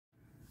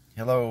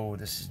Hello,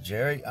 this is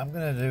Jerry. I'm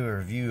going to do a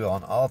review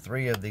on all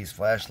three of these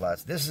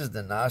flashlights. This is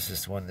the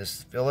nicest one,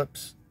 this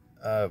Philips.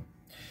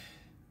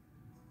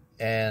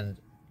 And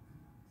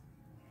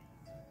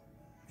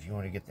if you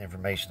want to get the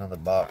information on the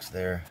box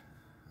there.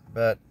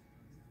 But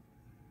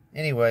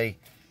anyway,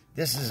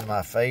 this is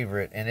my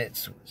favorite, and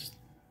it's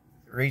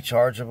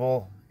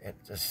rechargeable.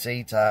 It's a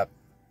C-type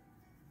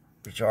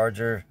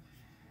recharger.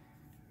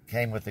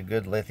 Came with a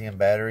good lithium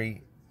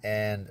battery,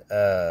 and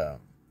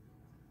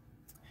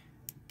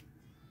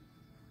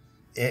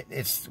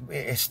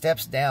it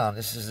steps down.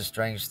 This is the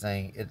strange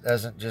thing. It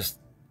doesn't just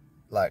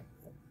like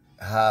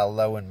high,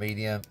 low, and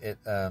medium. It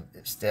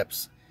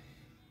steps.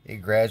 It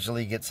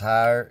gradually gets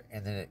higher,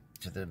 and then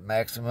to the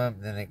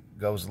maximum. Then it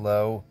goes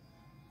low.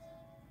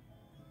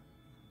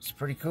 It's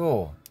pretty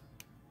cool.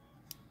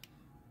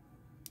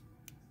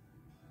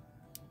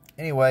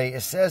 Anyway,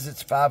 it says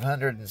it's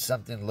 500 and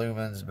something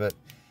lumens, but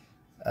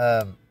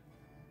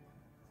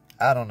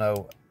I don't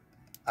know.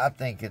 I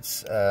think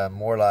it's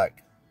more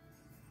like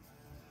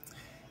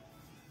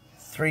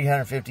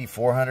 350,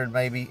 400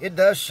 maybe. It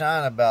does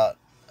shine about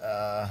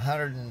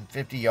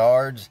 150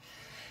 yards,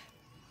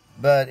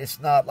 but it's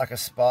not like a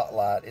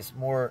spotlight. It's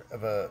more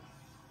of a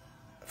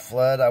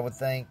flood, I would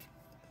think.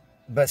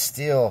 But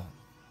still,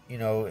 you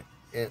know,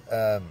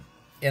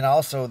 and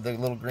also the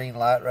little green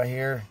light right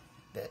here,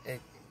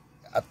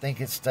 I think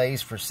it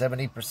stays for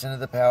 70% of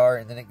the power,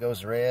 and then it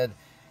goes red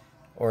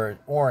or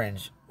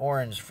orange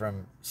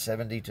from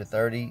 70 to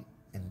 30,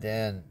 and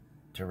then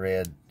to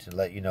red to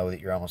let you know that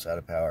you're almost out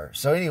of power.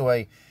 So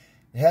anyway,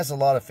 it has a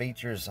lot of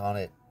features on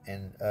it,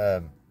 and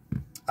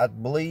I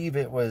believe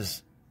it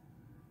was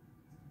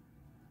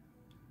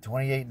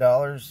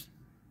 $28.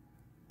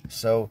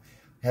 So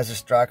it has a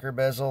striker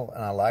bezel,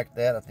 and I like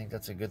that. I think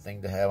that's a good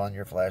thing to have on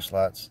your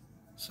flashlights.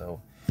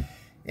 So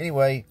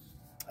anyway,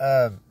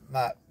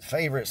 my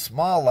favorite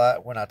small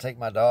light when I take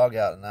my dog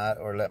out at night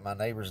or let my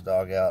neighbor's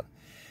dog out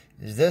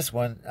is this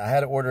one. I had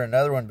to order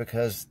another one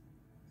because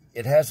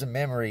it has a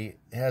memory.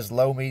 It has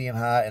low, medium,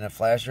 high, and a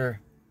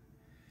flasher.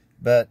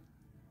 But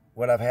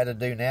what I've had to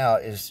do now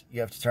is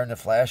you have to turn the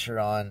flasher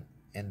on,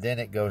 and then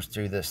it goes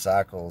through the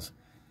cycles.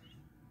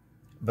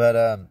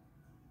 But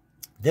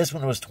this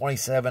one was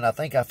 $27. I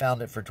think I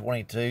found it for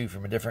 $22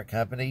 from a different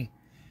company.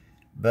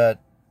 But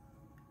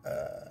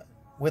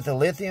with a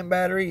lithium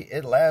battery,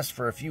 it lasts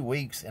for a few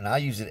weeks, and I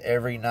use it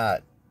every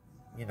night.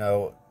 You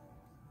know,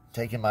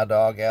 taking my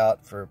dog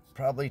out for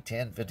probably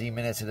 10, 15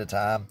 minutes at a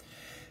time.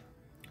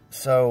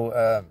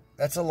 So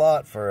that's a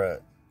lot for a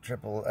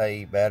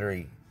AAA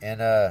battery.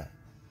 And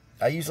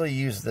I usually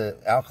use the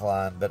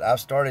alkaline, but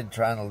I've started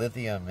trying a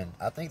lithium, and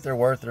I think they're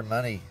worth their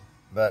money.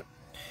 But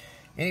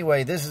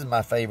anyway, this is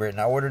my favorite,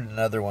 and I ordered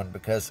another one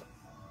because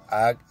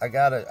I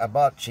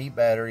bought cheap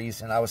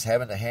batteries, and I was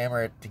having to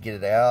hammer it to get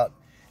it out,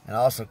 and I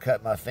also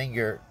cut my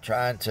finger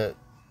trying to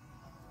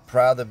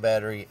pry the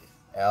battery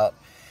out,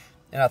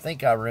 and I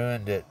think I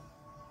ruined it.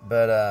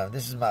 But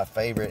this is my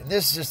favorite, and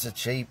this is just a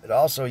cheap. It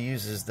also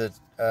uses the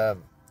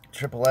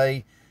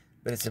AAA,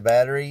 but it's a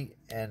battery,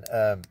 and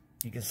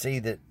you can see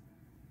that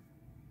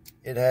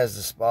it has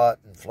the spot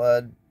and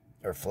flood,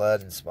 or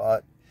flood and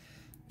spot,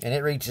 and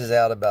it reaches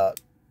out about,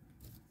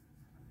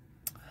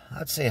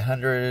 I'd say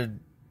 100,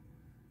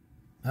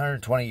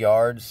 120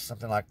 yards,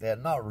 something like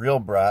that. Not real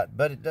bright,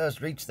 but it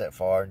does reach that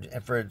far,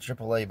 and for a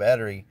AAA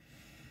battery.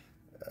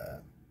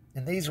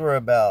 And these were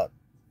about,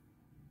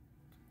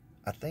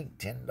 I think,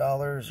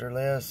 $10 or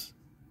less.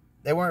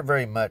 They weren't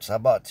very much. So I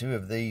bought two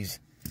of these,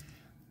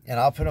 and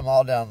I'll put them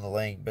all down in the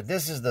link. But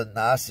this is the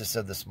nicest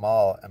of the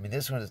small. I mean,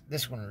 this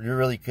one you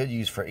really could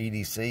use for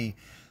EDC.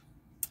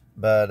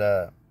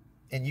 But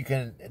and you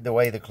can, the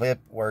way the clip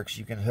works,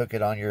 you can hook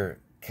it on your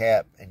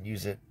cap and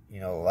use it,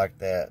 you know, like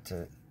that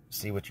to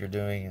see what you're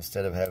doing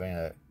instead of having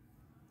a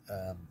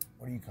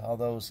what do you call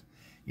those?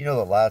 You know,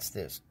 the lights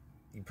that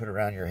you put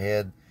around your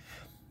head.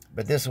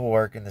 But this will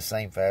work in the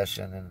same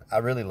fashion, and I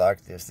really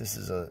like this. This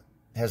is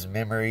has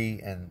memory,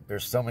 and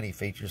there's so many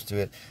features to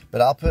it. But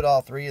I'll put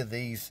all three of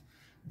these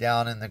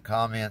down in the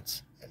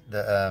comments,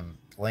 the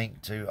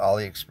link to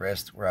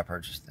AliExpress where I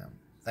purchased them.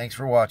 Thanks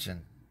for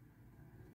watching.